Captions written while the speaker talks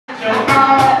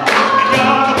call. And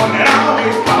you're the one that I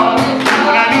always call.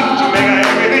 When I need you, make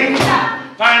everything.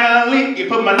 Finally, you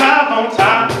put my love on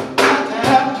top.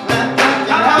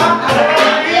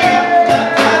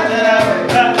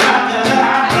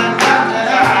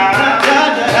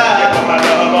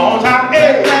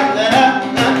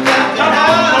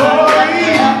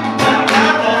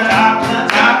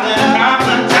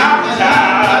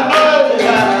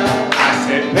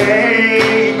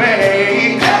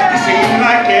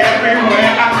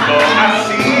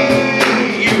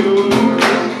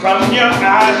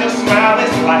 Your smile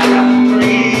is like I'm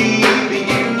breathing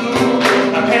you.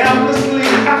 I'm helplessly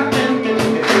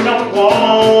don't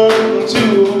want to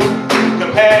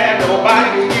compare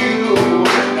nobody to you.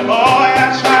 Now boy,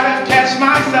 I try to catch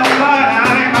myself, but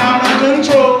I'm out of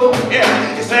control.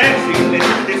 Yeah, it's sexy,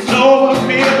 it's so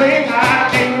appealing, I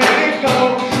can't let it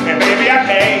go. And baby, I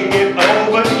can't get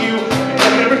over you,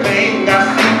 because everything I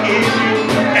see is you.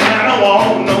 And I don't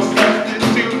want no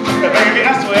substitute, but baby,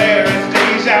 I swear it's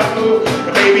deja vu.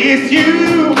 Baby, it's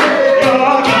you.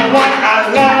 You're the one I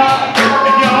love,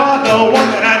 and you're the one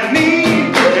that I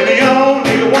need. You're the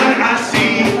only one I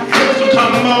see. So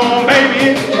come on,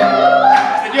 baby, it's you.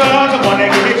 And you're the one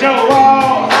that gives your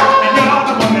all, and you're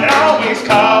the one that I always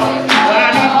call. When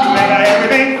I need you, make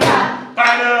everything.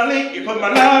 Finally, you put my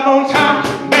love on top,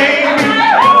 baby.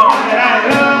 You're the one that I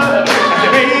love. I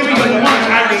said, baby, you're the one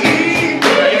I need.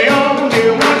 You're the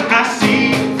only one I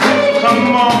see. So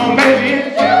come on, baby,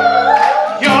 it's you.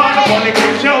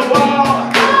 Your wall,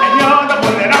 and you're the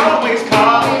one that I always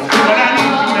call. When I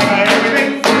need you, make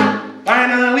everything.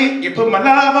 Finally, you put my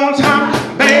love on top,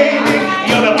 baby.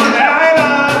 You're the one that I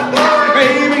love,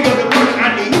 baby. You're the one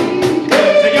I need.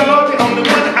 So you're the only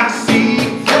one I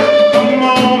see. Come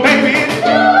on, baby.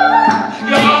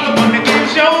 You're the one that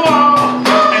gives your all,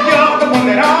 and you're the one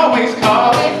that I always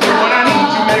call. When I need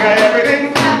you, make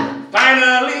everything.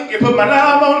 Finally, you put my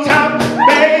love on top,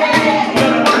 baby.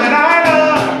 You're the one that I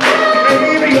love.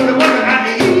 You're the one that I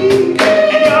need,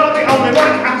 and you're the only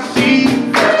one I see.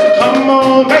 So come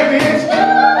on, baby, it's you.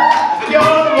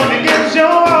 You're the one that gives your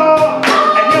all,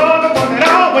 and you're the one that I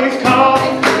always call.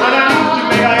 When I need you,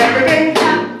 make everything.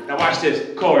 Now watch this,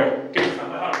 Corey. Give me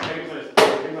some. Give me this.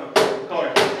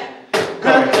 Corey.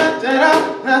 Come on.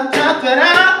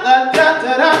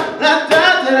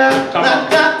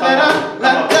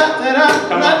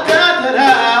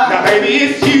 Now, baby,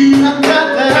 it's you.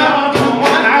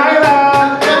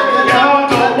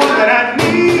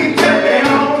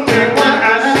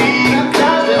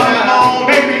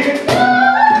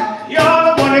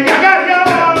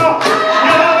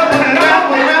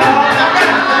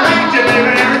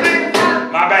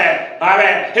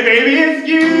 Hey baby, it's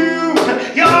you.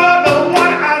 You're the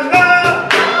one I love.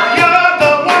 You're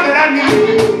the one that I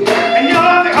need, and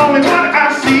you're the only one I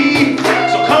see.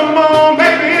 So come on,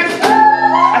 baby, it's you.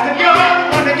 I said you're the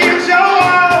one that gives your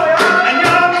all, and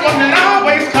you're the one that I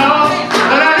always call.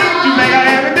 But I need you, make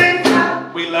everything.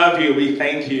 We love you. We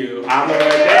thank you. I'm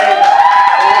LeRoi.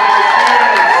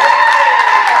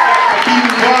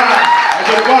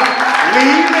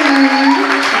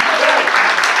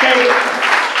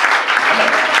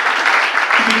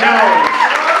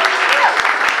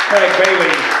 Craig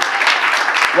Bailey.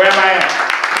 Where am I at?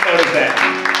 Notice that.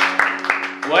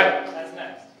 What? That's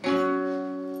next.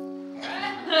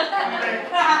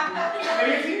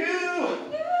 Baby, it's you.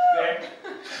 There.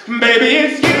 Baby,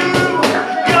 it's you.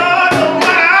 You're the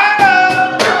one I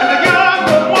love. And you're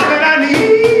the one that I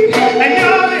need. And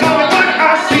you're the only one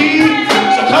I see.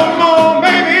 So come on,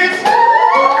 baby, it's you.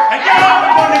 And you're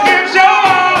the one that gives your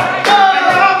all.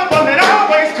 And you're the one that I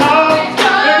always call.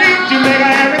 And I need you, make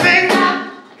everything.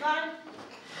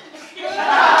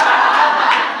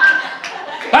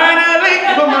 Finally,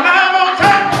 you put my love on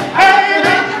top,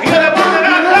 baby. You're the one that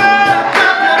I love,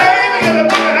 baby. You're the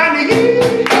one that I need,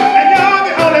 and you're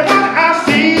the only one I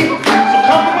see. So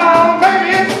come on,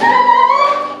 baby.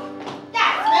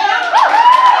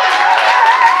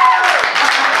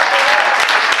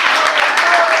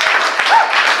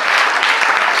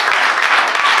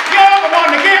 You're the one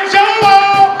that gives your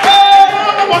all.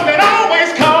 You're the one that I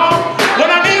always call. When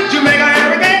I need you, make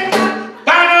everything.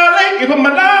 Finally, you put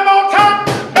my love on top.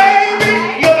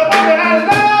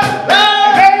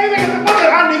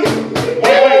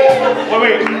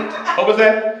 What was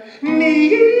that?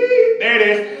 Need. There it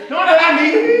is. No, that I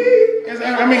need.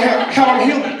 I mean, how I'm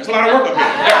human. There's a lot of work up here.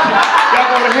 Y'all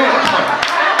go to hell.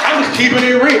 I'm just keeping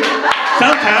it real.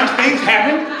 Sometimes things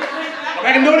happen.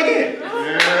 I can do it again.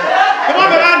 The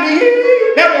one that I need.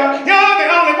 There we go. You're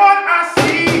the only one I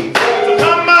see. So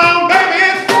come on, baby.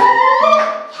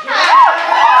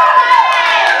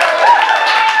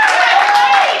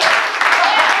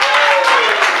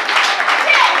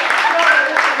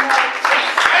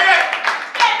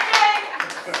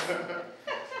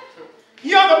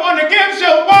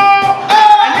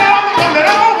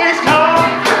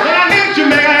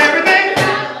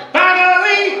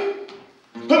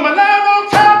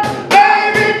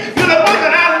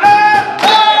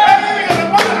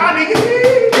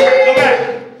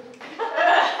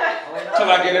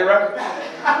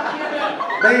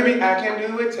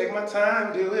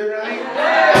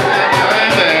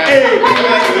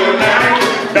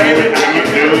 baby. I can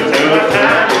do it till my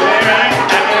time is right.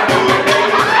 I can do it,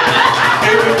 baby.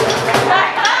 Do it.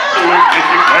 Do it if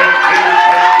you can.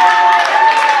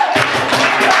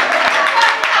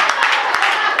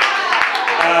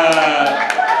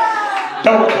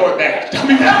 Don't record that. Don't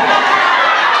be that.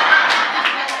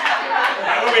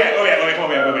 Where we at? Come on,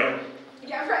 where we at?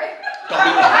 Yeah, right. Don't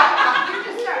be that. You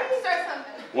just start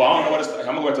something. Well, I don't know what to start.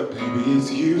 I'm gonna go to Baby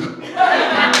It's You.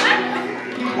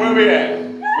 Where we at?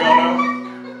 We all know?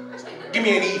 Give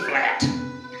me an E flat.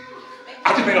 I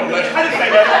just made up letters. I just say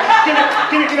that.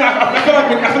 Give me, I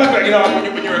feel like, you know,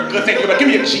 when you're a good singer, but give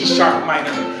me a G sharp minor.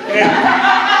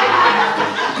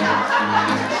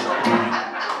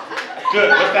 Good,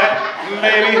 what's that?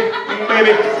 Baby,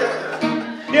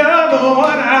 you're the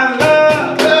one I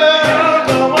love, you're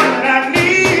the one that I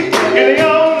need, you're the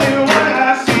only one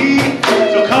I see,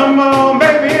 so come on,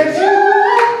 baby, it's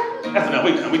you. That's enough,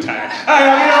 we tired. All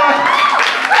right, you know what?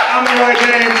 I'm LeRoi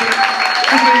James.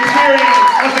 This is the experience,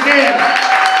 once again.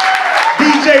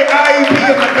 DJ IEP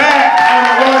in the back on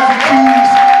the ones and twos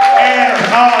and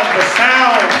on the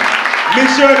sound.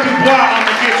 Monsieur Dubois on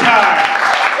the guitar.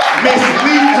 Miss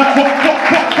Lee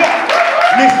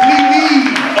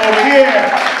over here.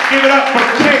 Give it up for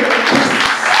Kate.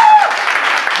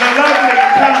 The lovely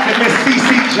and talented Miss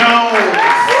CeCe Jones.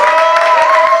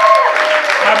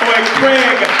 My boy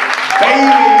Craig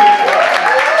Bailey.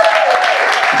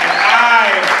 And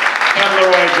I am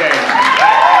LeRoi James.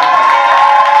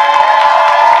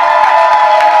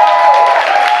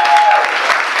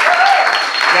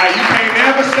 Now you can't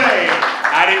never say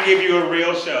I didn't give you a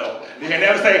real show. You can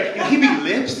never say, he be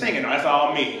lip singing. No, that's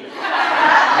all me.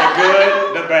 The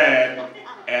good, the bad,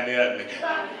 and the ugly.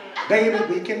 Baby,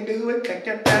 we can do it. Take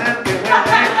your time, do it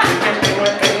right. We can do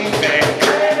it, baby.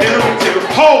 Do it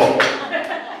to hold.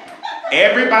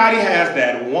 Everybody has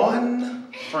that one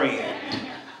friend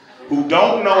who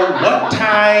don't know what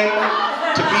time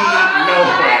to be no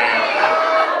friend.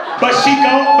 But she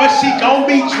gon'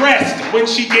 be dressed when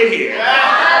she get here.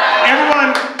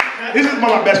 Everyone, this is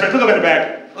one of my best friends. Look up in the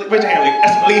back. Raise your hand,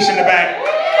 that's Alicia in the back.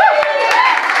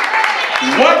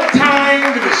 What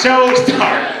time did the show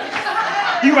start?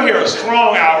 You gonna hear a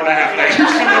strong hour and a half late. You're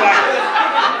like,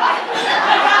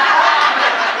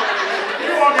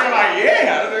 you're walking like,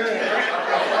 yeah.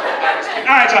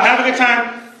 All right, y'all, have a good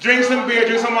time. Drink some beer,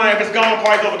 drink some wine. If it's gone,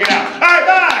 party's over, get out. All right,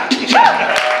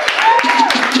 bye.